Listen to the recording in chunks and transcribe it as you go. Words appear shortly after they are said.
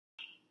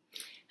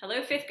Hello,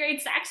 5th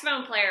grade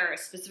saxophone players,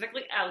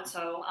 specifically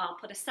alto. I'll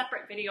put a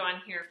separate video on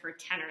here for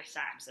tenor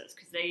saxes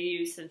because they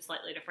use some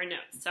slightly different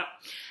notes. So,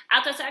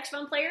 alto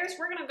saxophone players,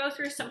 we're going to go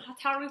through some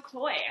Hotaru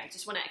Koi. I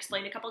just want to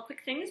explain a couple of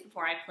quick things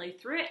before I play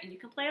through it, and you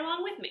can play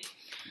along with me.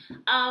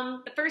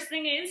 The first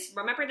thing is,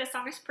 remember this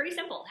song is pretty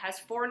simple. It has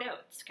 4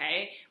 notes,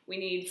 okay? We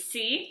need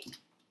C,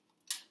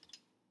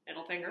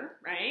 middle finger,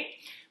 right?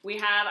 We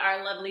have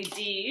our lovely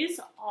D's,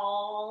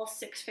 all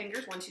 6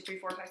 fingers, 1, 2, 3,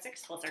 4, 5,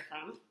 6, plus our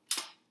thumb.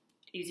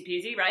 Easy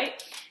peasy,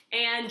 right?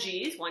 And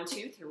G's, 1,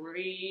 2,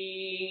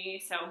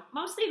 3. So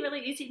mostly really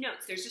easy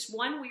notes. There's just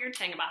one weird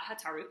thing about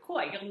Hotaru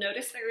Koi. You'll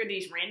notice there are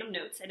these random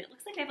notes, and it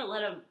looks like they have a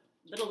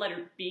little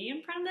letter B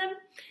in front of them.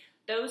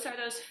 Those are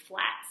those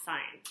flat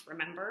signs,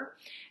 remember?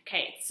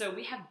 Okay, so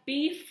we have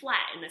B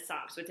flat in this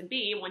song. So it's a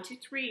B, 1, 2,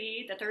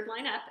 3, the third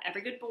line up,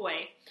 every good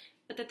boy.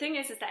 But the thing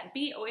is that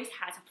B always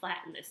has a flat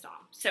in this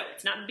song. So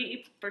it's not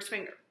B first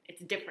finger.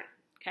 It's different,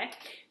 okay?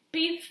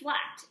 B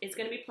flat is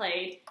going to be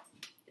played.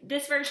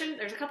 This version,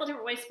 there's a couple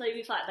different ways to play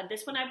B flat, but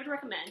this one I would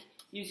recommend.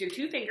 Use your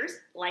 2 fingers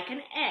like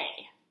an A,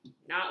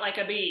 not like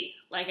a B,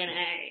 like an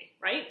A,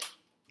 right?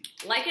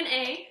 Like an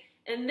A,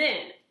 and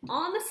then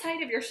on the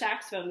side of your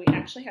saxophone, we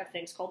actually have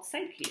things called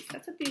side keys.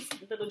 That's what these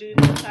little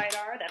dudes on the side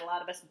are that a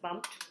lot of us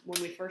bumped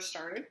when we first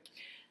started.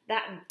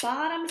 That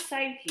bottom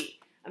side key,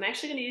 I'm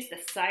actually going to use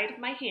the side of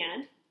my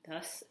hand,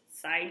 thus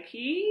side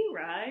key,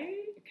 right?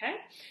 Okay.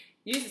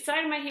 Use the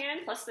side of my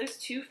hand plus those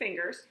 2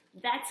 fingers.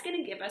 That's going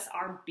to give us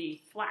our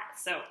B flat.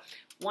 So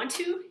 1,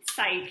 2,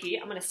 side key.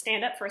 I'm going to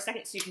stand up for a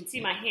second so you can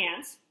see my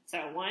hands. So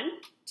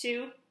 1,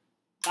 2,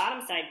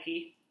 bottom side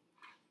key.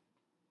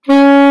 So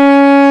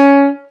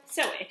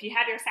if you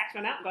have your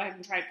saxophone out, go ahead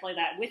and try to play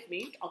that with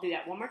me. I'll do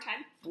that one more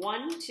time.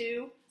 1,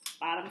 2,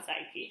 bottom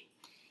side key.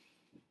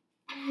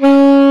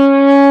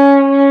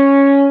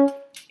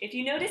 If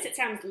you notice, it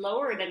sounds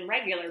lower than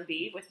regular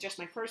B with just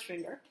my first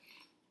finger.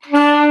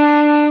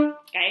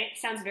 Okay, it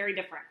sounds very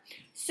different.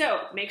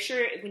 So make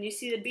sure when you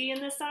see the B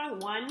in this song,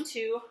 1,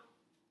 2,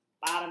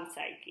 bottom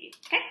side key.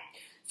 Okay,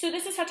 so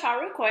this is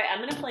Hotaru Koi. I'm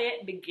going to play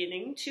it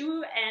beginning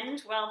to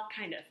end. Well,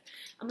 kind of.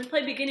 I'm going to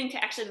play beginning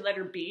to actually the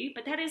letter B,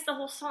 but that is the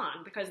whole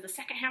song because the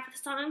second half of the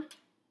song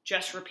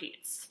just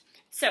repeats.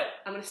 So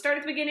I'm going to start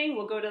at the beginning.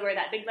 We'll go to where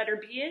that big letter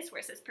B is, where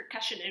it says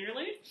percussion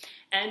interlude,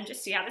 and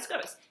just see how this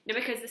goes. Now,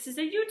 because this is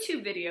a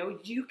YouTube video,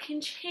 you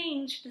can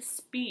change the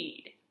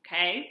speed.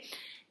 Okay.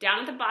 Down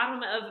at the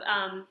bottom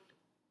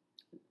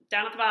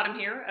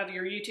here of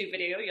your YouTube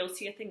video, you'll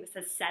see a thing that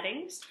says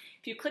settings.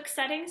 If you click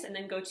settings and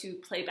then go to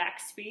playback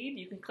speed,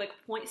 you can click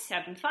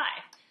 0.75.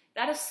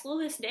 That'll slow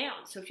this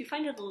down. So if you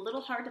find it a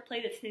little hard to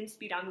play the same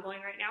speed I'm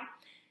going right now,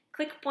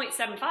 click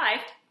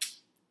 0.75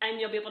 and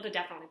you'll be able to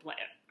definitely play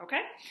it,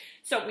 okay?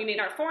 So we need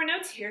our 4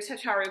 notes. Here's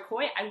Hotaru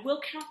Koi. I will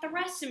count the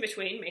rest in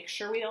between. Make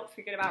sure we don't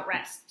forget about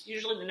rest. It's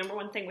usually the number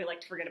 1 thing we like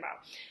to forget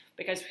about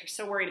because we're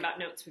so worried about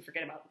notes we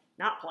forget about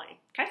not playing,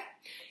 okay?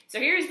 So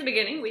here's the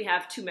beginning. We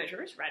have 2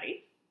 measures.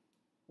 Ready?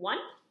 1,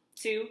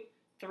 2,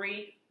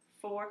 3,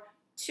 4,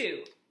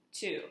 2,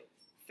 2,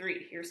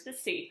 3. Here's the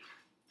C.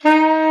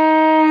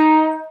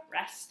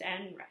 Rest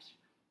and rest.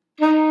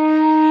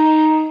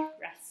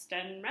 Rest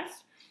and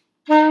rest.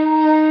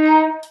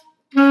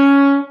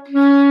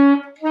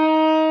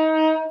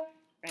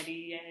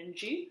 Ready and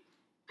G.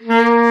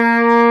 Rest.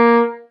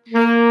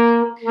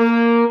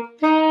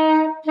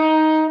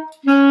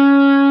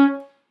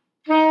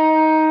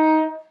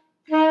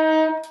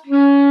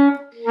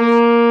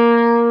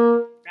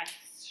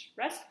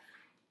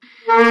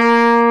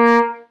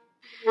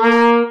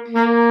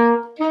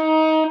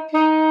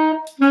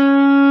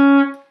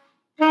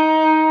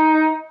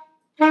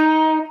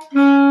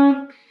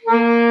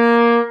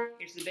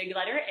 Here's the big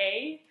letter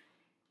A.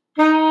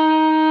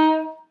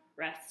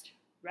 Rest,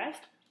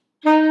 rest.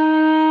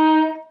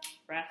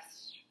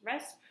 Rest,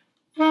 rest. Rest,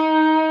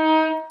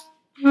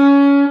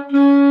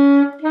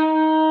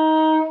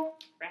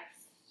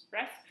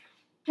 rest.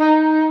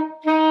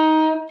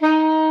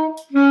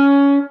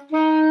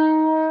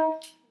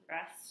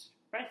 Rest,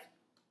 rest.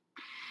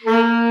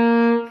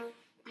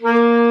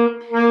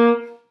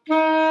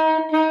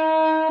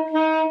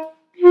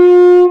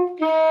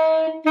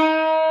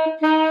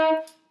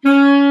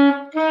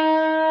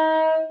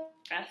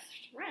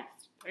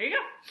 Rest. There you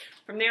go.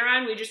 From there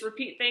on, we just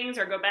repeat things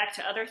or go back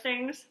to other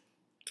things.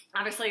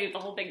 Obviously, the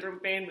whole big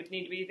group band would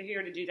need to be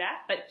here to do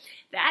that, but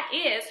that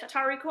is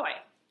Hotaru Koi.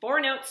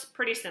 4 notes,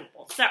 pretty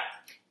simple. So,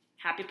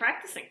 happy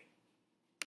practicing.